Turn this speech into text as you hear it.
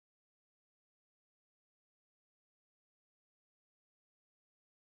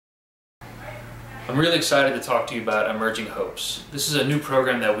I'm really excited to talk to you about Emerging Hopes. This is a new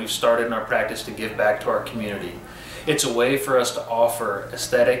program that we've started in our practice to give back to our community. It's a way for us to offer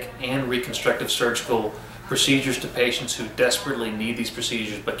aesthetic and reconstructive surgical procedures to patients who desperately need these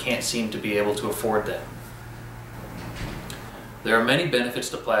procedures but can't seem to be able to afford them. There are many benefits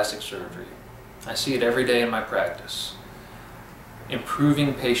to plastic surgery. I see it every day in my practice.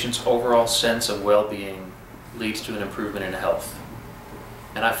 Improving patients' overall sense of well-being leads to an improvement in health.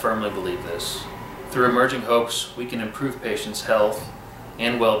 And I firmly believe this. Through Emerging Hopes, we can improve patients' health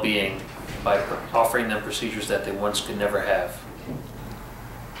and well-being by offering them procedures that they once could never have.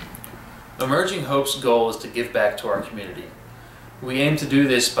 Emerging Hopes' goal is to give back to our community. We aim to do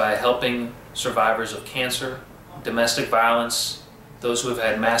this by helping survivors of cancer, domestic violence, those who have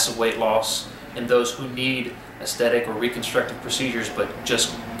had massive weight loss, and those who need aesthetic or reconstructive procedures but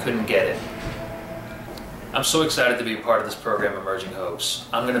just couldn't get it. I'm so excited to be a part of this program, Emerging Hopes.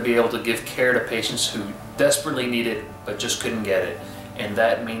 I'm going to be able to give care to patients who desperately need it but just couldn't get it. And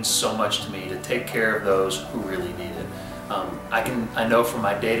that means so much to me, to take care of those who really need it. I know from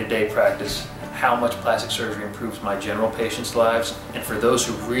my day-to-day practice how much plastic surgery improves my general patients' lives, and for those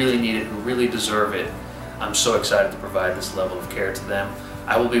who really need it, who really deserve it, I'm so excited to provide this level of care to them.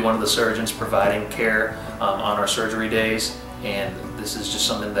 I will be one of the surgeons providing care on our surgery days, and this is just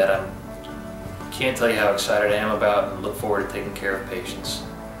something that I can't tell you how excited I am about, and look forward to taking care of patients.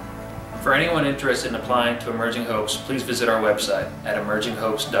 For anyone interested in applying to Emerging Hopes, please visit our website at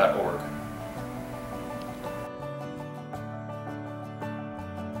emerginghopes.org.